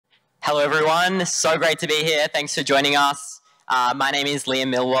Hello, everyone. So great to be here. Thanks for joining us. My name is Liam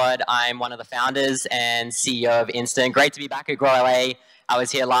Millward. I'm one of the founders and CEO of Instant. Great to be back at Grow LA. I was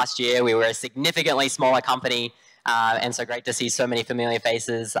here last year. We were a significantly smaller company, and so great to see so many familiar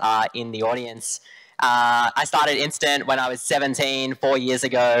faces in the audience. I started Instant when I was 17, 4 years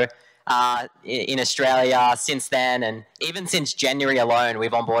ago in Australia. Since then, and even since January alone,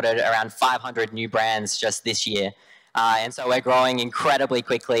 we've onboarded around 500 new brands just this year. And so we're growing incredibly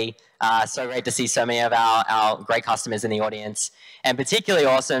quickly. So great to see so many of our great customers in the audience. And particularly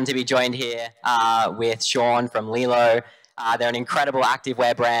awesome to be joined here with Sean from Leelo. They're an incredible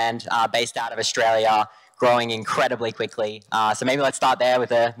activewear brand based out of Australia, growing incredibly quickly. So maybe let's start there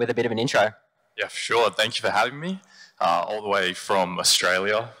with a bit of an intro. Yeah, for sure. Thank you for having me. All the way from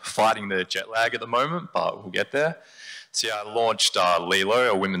Australia, fighting the jet lag at the moment, but we'll get there. So yeah, I launched Leelo,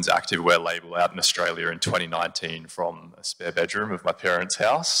 a women's activewear label, out in Australia in 2019 from a spare bedroom of my parents'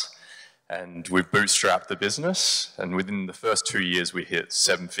 house. And we've bootstrapped the business. And within the first 2 years, we hit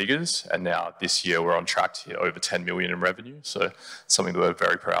 7 figures. And now this year, we're on track to hit over 10 million in revenue. So something that we're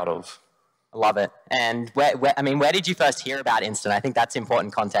very proud of. I love it. And where did you first hear about Instant? I think that's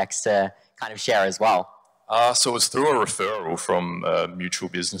important context to kind of share as well. So it was through a referral from a mutual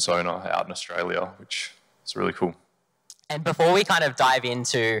business owner out in Australia, which is really cool. And before we kind of dive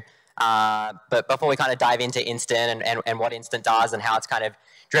into, Instant and what Instant does and how it's kind of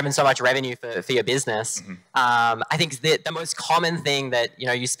driven so much revenue for your business, I think the most common thing that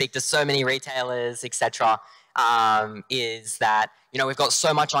you speak to so many retailers, etc., is that we've got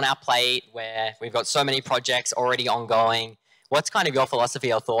so much on our plate where we've got so many projects already ongoing. What's kind of your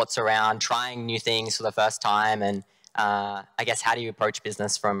philosophy or thoughts around trying new things for the first time, and I guess how do you approach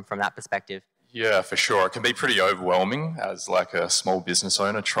business from that perspective? Yeah, for sure. It can be pretty overwhelming as like a small business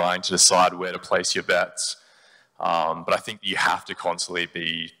owner trying to decide where to place your bets. But I think you have to constantly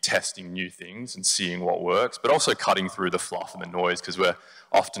be testing new things and seeing what works, but also cutting through the fluff and the noise, because we're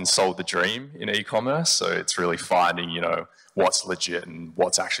often sold the dream in e-commerce. So it's really finding, what's legit and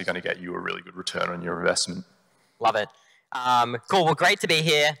what's actually going to get you a really good return on your investment. Love it. Cool. Well, great to be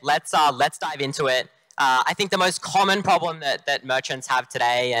here. Let's dive into it. I think the most common problem that merchants have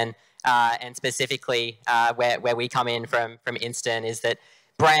today, and specifically where we come in from Instant, is that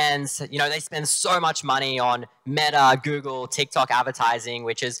brands, they spend so much money on Meta, Google, TikTok advertising,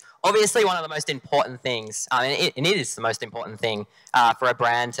 which is obviously one of the most important things. It is the most important thing for a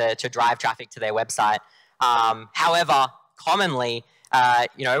brand to drive traffic to their website. However, commonly,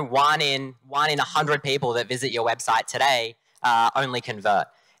 1 in 100 people that visit your website today only convert.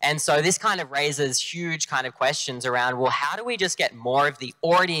 And so this kind of raises huge kind of questions around, well, how do we just get more of the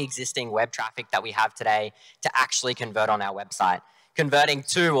already existing web traffic that we have today to actually convert on our website? Converting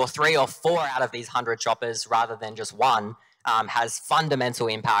 2 or 3 or 4 out of these 100 shoppers rather than just 1 has fundamental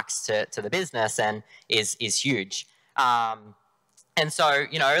impacts to the business and is huge. And so,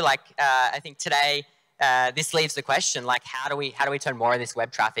 I think today this leaves the question, like, how do we turn more of this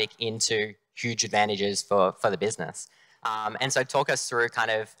web traffic into huge advantages for the business? And so talk us through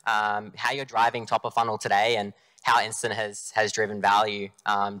kind of how you're driving top of funnel today and how Instant has driven value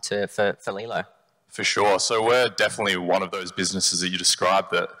for Leelo. For sure. So we're definitely one of those businesses that you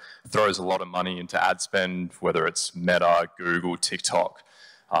described that throws a lot of money into ad spend, whether it's Meta, Google, TikTok.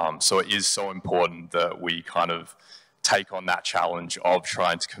 So it is so important that we kind of take on that challenge of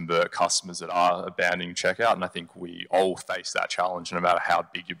trying to convert customers that are abandoning checkout. And I think we all face that challenge, no matter how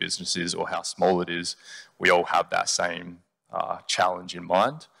big your business is or how small it is. We all have that same challenge in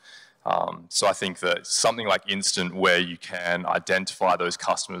mind. So I think that something like Instant, where you can identify those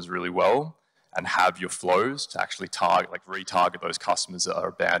customers really well and have your flows to actually retarget those customers that are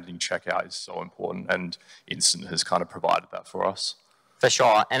abandoning checkout, is so important. And Instant has kind of provided that for us. For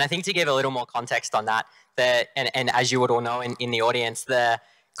sure. And I think to give a little more context on that, and as you would all know in the audience, the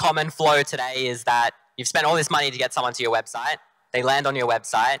common flow today is that you've spent all this money to get someone to your website, they land on your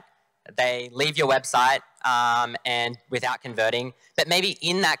website, they leave your website and without converting. But maybe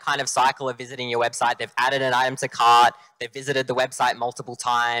in that kind of cycle of visiting your website, they've added an item to cart, they've visited the website multiple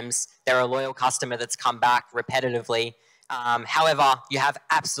times, they're a loyal customer that's come back repetitively. However, you have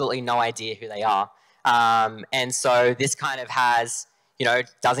absolutely no idea who they are. And so this kind of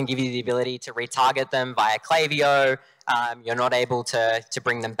doesn't give you the ability to retarget them via Klaviyo. You're not able to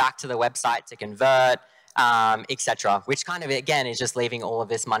bring them back to the website to convert. etc., which kind of, again, is just leaving all of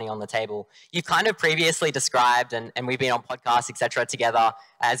this money on the table. You've kind of previously described, and we've been on podcasts, etc., together,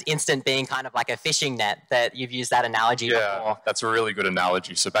 as Instant being kind of like a fishing net, that you've used that analogy before. Yeah, that's a really good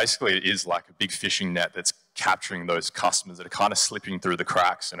analogy. So basically it is like a big fishing net that's capturing those customers that are kind of slipping through the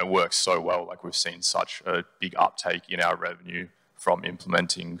cracks, and it works so well. Like, we've seen such a big uptake in our revenue from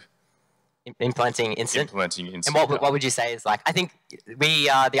implementing Implementing instant. Implementing instant. And what would you say is like? I think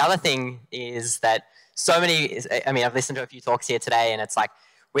the other thing is that so many. I mean, I've listened to a few talks here today, and it's like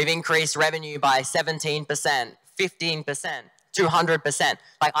we've increased revenue by 17%, 15%, 200%.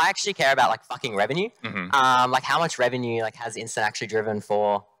 Like I actually care about like fucking revenue. Like how much revenue like has instant actually driven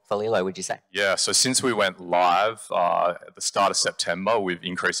for Leelo, would you say? Yeah, so since we went live at the start of September, we've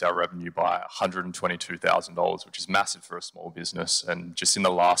increased our revenue by $122,000, which is massive for a small business. And just in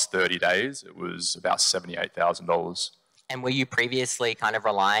the last 30 days, it was about $78,000. And were you previously kind of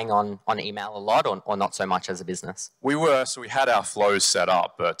relying on email a lot or not so much as a business? We were, so we had our flows set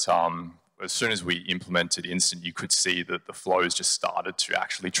up, but as soon as we implemented Instant, you could see that the flows just started to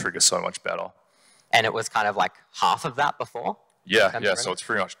actually trigger so much better. And it was kind of like half of that before? Yeah, so it's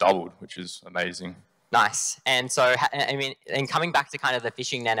pretty much doubled, which is amazing. Nice. And so, I mean, and coming back to kind of the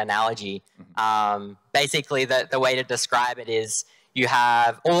fishing net analogy, basically the way to describe it is you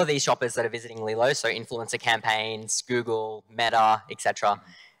have all of these shoppers that are visiting Leelo, so influencer campaigns, Google, Meta, etc.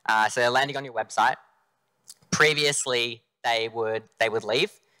 So they're landing on your website. Previously, they would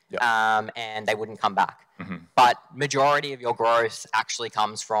leave, and they wouldn't come back. But majority of your growth actually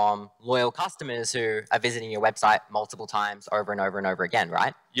comes from loyal customers who are visiting your website multiple times over and over and over again,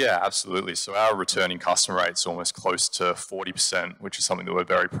 right? Yeah, absolutely. So our returning customer rate is almost close to 40%, which is something that we're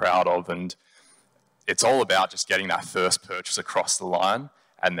very proud of. And it's all about just getting that first purchase across the line.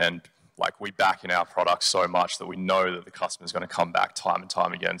 And then like we back in our product so much that we know that the customer is going to come back time and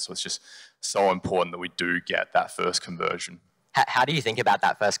time again. So it's just so important that we do get that first conversion. How do you think about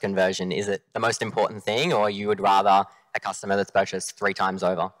that first conversion? Is it the most important thing, or you would rather a customer that's purchased 3 times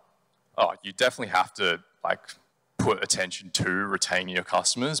over? Oh, you definitely have to like put attention to retaining your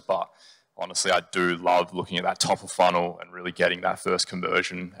customers, but honestly, I do love looking at that top of funnel and really getting that first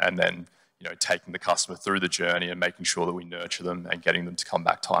conversion, and then taking the customer through the journey and making sure that we nurture them and getting them to come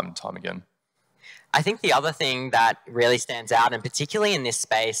back time and time again. I think the other thing that really stands out, and particularly in this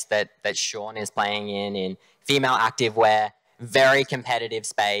space that Sean is playing in female activewear, very competitive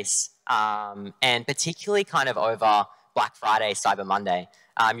space, and particularly kind of over Black Friday, Cyber Monday.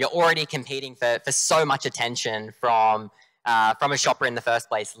 You're already competing for so much attention from a shopper in the first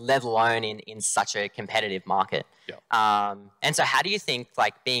place, let alone in such a competitive market. And so how do you think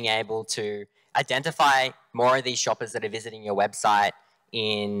like being able to identify more of these shoppers that are visiting your website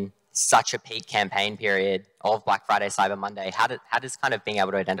in such a peak campaign period of Black Friday, Cyber Monday, how does kind of being able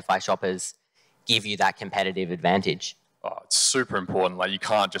to identify shoppers give you that competitive advantage? Oh, it's super important. Like you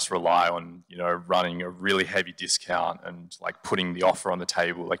can't just rely on, running a really heavy discount and like putting the offer on the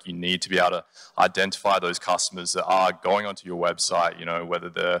table. Like you need to be able to identify those customers that are going onto your website,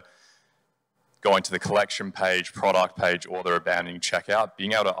 whether they're going to the collection page, product page, or they're abandoning checkout.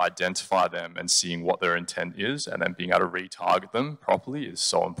 Being able to identify them and seeing what their intent is and then being able to retarget them properly is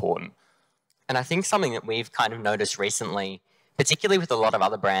so important. And I think something that we've kind of noticed recently, particularly with a lot of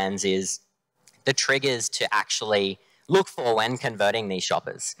other brands, is the triggers to actually look for when converting these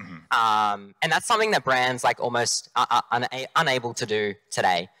shoppers. And that's something that brands like almost are unable to do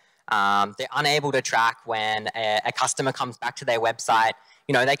today. They're unable to track when a customer comes back to their website.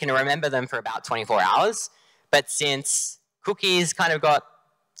 They can remember them for about 24 hours. But since cookies kind of got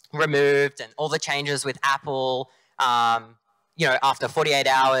removed and all the changes with Apple, after 48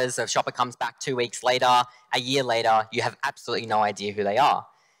 hours, a shopper comes back 2 weeks later, a year later, you have absolutely no idea who they are.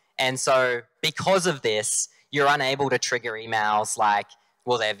 And so because of this, you're unable to trigger emails like,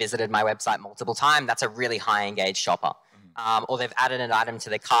 well, they've visited my website multiple times. That's a really high engaged shopper. Or they've added an item to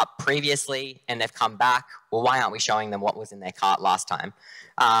their cart previously and they've come back. Well, why aren't we showing them what was in their cart last time?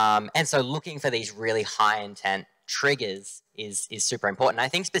 And so looking for these really high intent triggers is super important. I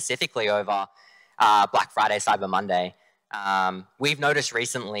think specifically over Black Friday, Cyber Monday, we've noticed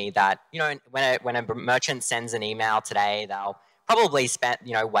recently that, when a merchant sends an email today, they'll probably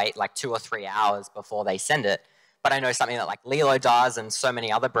wait like 2 or 3 hours before they send it. But I know something that like Leelo does and so many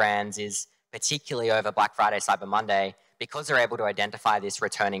other brands is particularly over Black Friday, Cyber Monday, because they're able to identify this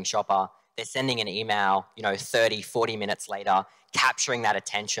returning shopper, they're sending an email, 30, 40 minutes later, capturing that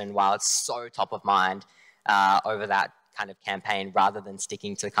attention while it's so top of mind over that kind of campaign rather than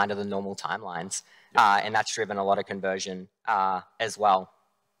sticking to kind of the normal timelines. And that's driven a lot of conversion as well.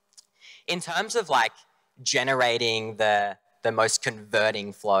 In terms of like generating the most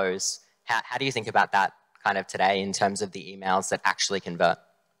converting flows, how do you think about that kind of today in terms of the emails that actually convert?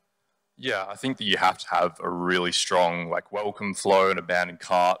 Yeah, I think that you have to have a really strong like welcome flow and abandoned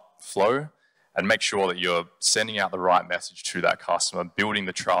cart flow and make sure that you're sending out the right message to that customer, building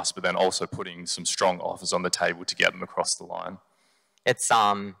the trust, but then also putting some strong offers on the table to get them across the line. It's,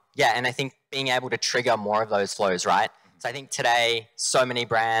 and I think being able to trigger more of those flows, right? So I think today, so many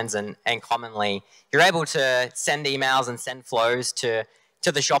brands and commonly, you're able to send emails and send flows to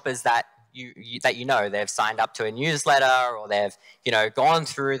the shoppers that you know they've signed up to a newsletter, or they've gone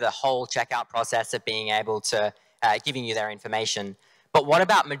through the whole checkout process of being able to giving you their information. But what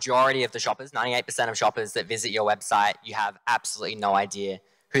about majority of the shoppers, 98% of shoppers that visit your website, you have absolutely no idea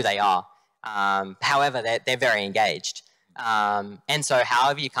who they are. However, they're very engaged. And so how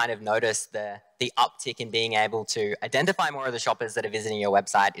have you kind of noticed the uptick in being able to identify more of the shoppers that are visiting your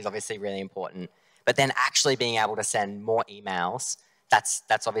website is obviously really important, but then actually being able to send more emails,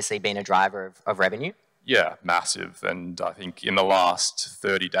 that's obviously been a driver of revenue? Yeah, massive. And I think in the last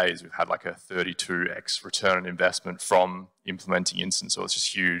 30 days, we've had like a 32x return on investment from implementing Instant. So it's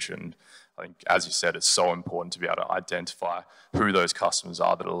just huge. And I think, as you said, it's so important to be able to identify who those customers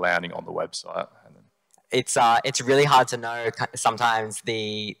are that are landing on the website. And then it's really hard to know sometimes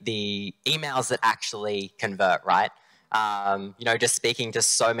the emails that actually convert, right? Just speaking to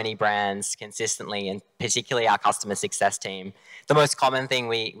so many brands consistently, and particularly our customer success team, the most common thing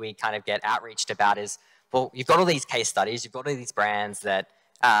we kind of get outreached about is, well, you've got all these case studies, you've got all these brands that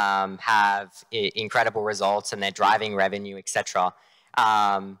have incredible results and they're driving revenue, etc.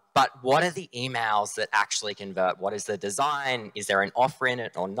 But what are the emails that actually convert? What is the design? Is there an offer in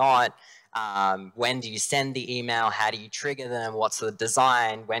it or not? When do you send the email? How do you trigger them? What's the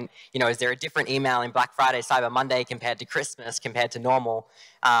design? When, is there a different email in Black Friday, Cyber Monday compared to Christmas, compared to normal?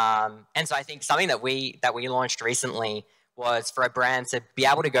 And so I think something that we launched recently was for a brand to be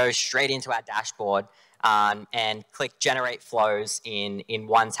able to go straight into our dashboard and click generate flows in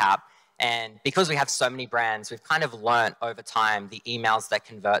one tap. And because we have so many brands, we've kind of learnt over time the emails that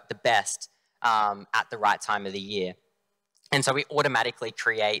convert the best at the right time of the year. And so we automatically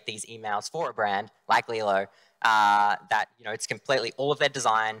create these emails for a brand like Leelo that, it's completely all of their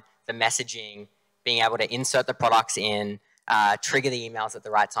design, the messaging, being able to insert the products in, trigger the emails at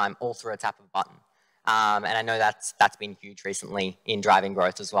the right time, all through a tap of a button. And I know that's been huge recently in driving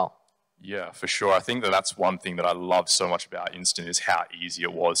growth as well. yeah, for sure. I think that's one thing that I love so much about Instant is how easy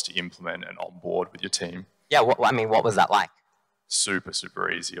it was to implement and onboard with your team. Yeah, what was that like? Super,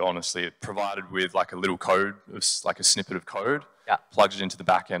 super easy, honestly. It provided with like a little code, like a snippet of code, Yeah. plugged it into the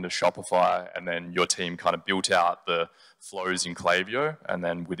back end of Shopify, and then your team kind of built out the flows in Klaviyo, and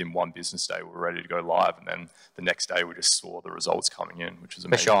then within one business day, we were ready to go live, and then the next day we just saw the results coming in, which was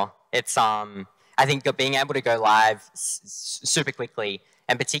amazing. For sure. It's, I think being able to go live super quickly,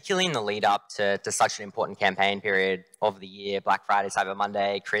 and particularly in the lead up to such an important campaign period of the year, Black Friday, Cyber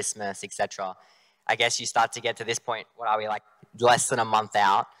Monday, Christmas, etc. I guess you start to get to this point, what are we, like less than a month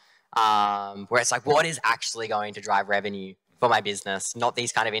out, where it's like, what is actually going to drive revenue for my business? Not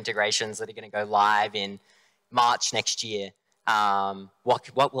these kind of integrations that are going to go live in March next year.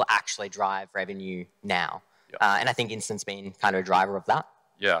 What will actually drive revenue now? Yeah. And I think Instant's been kind of a driver of that.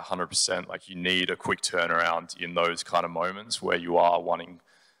 Yeah, 100%. Like you need a quick turnaround in those kind of moments where you are wanting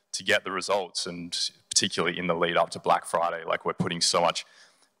to get the results, and particularly in the lead up to Black Friday, like we're putting so much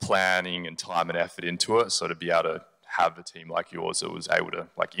planning and time and effort into it. So to be able to have a team like yours that was able to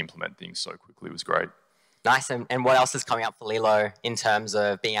like implement things so quickly was great. Nice. And what else is coming up for Leelo in terms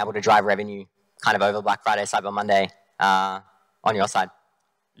of being able to drive revenue kind of over Black Friday, Cyber Monday on your side?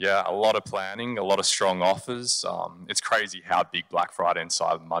 Yeah, a lot of planning, a lot of strong offers. It's crazy how big Black Friday and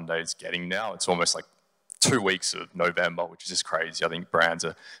Cyber Monday is getting now. It's almost like 2 weeks of November, which is just crazy. I think brands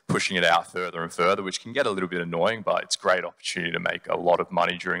are pushing it out further and further, which can get a little bit annoying, but it's a great opportunity to make a lot of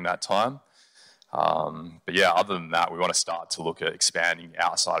money during that time. But yeah, other than that, we want to start to look at expanding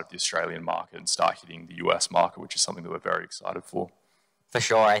outside of the Australian market and start hitting the US market, which is something that we're very excited for. For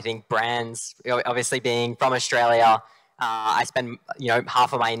sure. I think brands, obviously being from Australia, I spend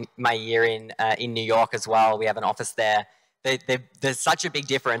half of my year in New York as well. We have an office there. There's such a big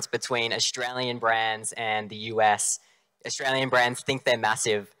difference between Australian brands and the US. Australian brands think they're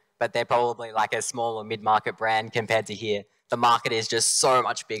massive, but they're probably like a small or mid-market brand compared to here. The market is just so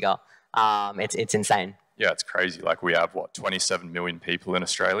much bigger. It's insane. Yeah, it's crazy. Like we have, 27 million people in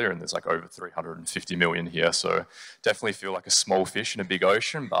Australia, and there's like over 350 million here. So definitely feel like a small fish in a big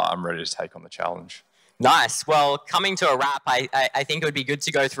ocean, but I'm ready to take on the challenge. Nice. Well, coming to a wrap, I think it would be good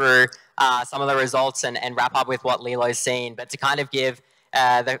to go through some of the results and wrap up with what Leelo's seen. But to kind of give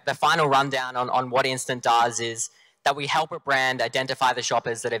the final rundown on what Instant does is that we help a brand identify the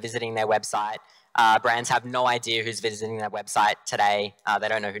shoppers that are visiting their website. Brands have no idea who's visiting their website today. They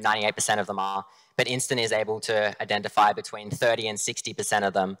don't know who 98% of them are. But Instant is able to identify between 30 and 60%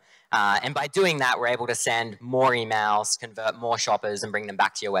 of them. And by doing that, we're able to send more emails, convert more shoppers, and bring them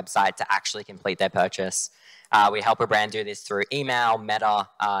back to your website to actually complete their purchase. We help a brand do this through email, Meta,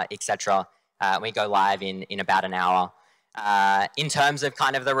 etc. We go live in about an hour. In terms of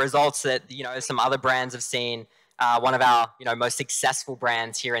kind of the results that some other brands have seen, one of our most successful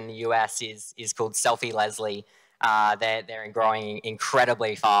brands here in the US is called Selfie Leslie. They're growing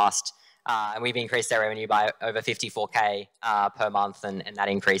incredibly fast, and we've increased their revenue by over 54K per month, and that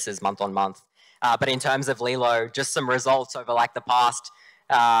increases month on month. But in terms of Leelo, just some results over like the past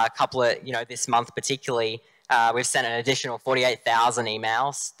couple of, this month particularly, we've sent an additional 48,000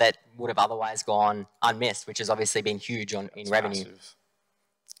 emails that would have otherwise gone unmissed, which has obviously been huge in revenue.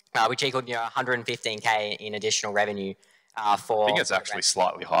 Which equaled 115K in additional revenue for. I think it's actually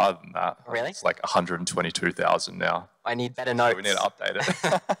slightly higher than that. Really? It's like 122,000 now. I need better notes. So we need to update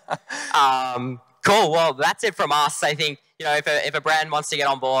it. Cool. Well, that's it from us. I think if a brand wants to get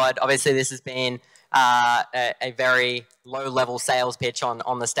on board, obviously this has been a very low-level sales pitch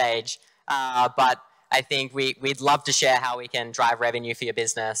on the stage, but I think we'd love to share how we can drive revenue for your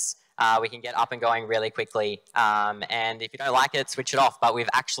business. We can get up and going really quickly. And if you don't like it, switch it off. But we've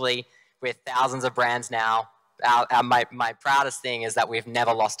actually, with thousands of brands now, my proudest thing is that we've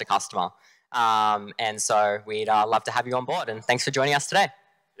never lost a customer. And so we'd love to have you on board. And thanks for joining us today.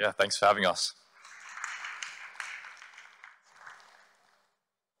 Yeah, thanks for having us.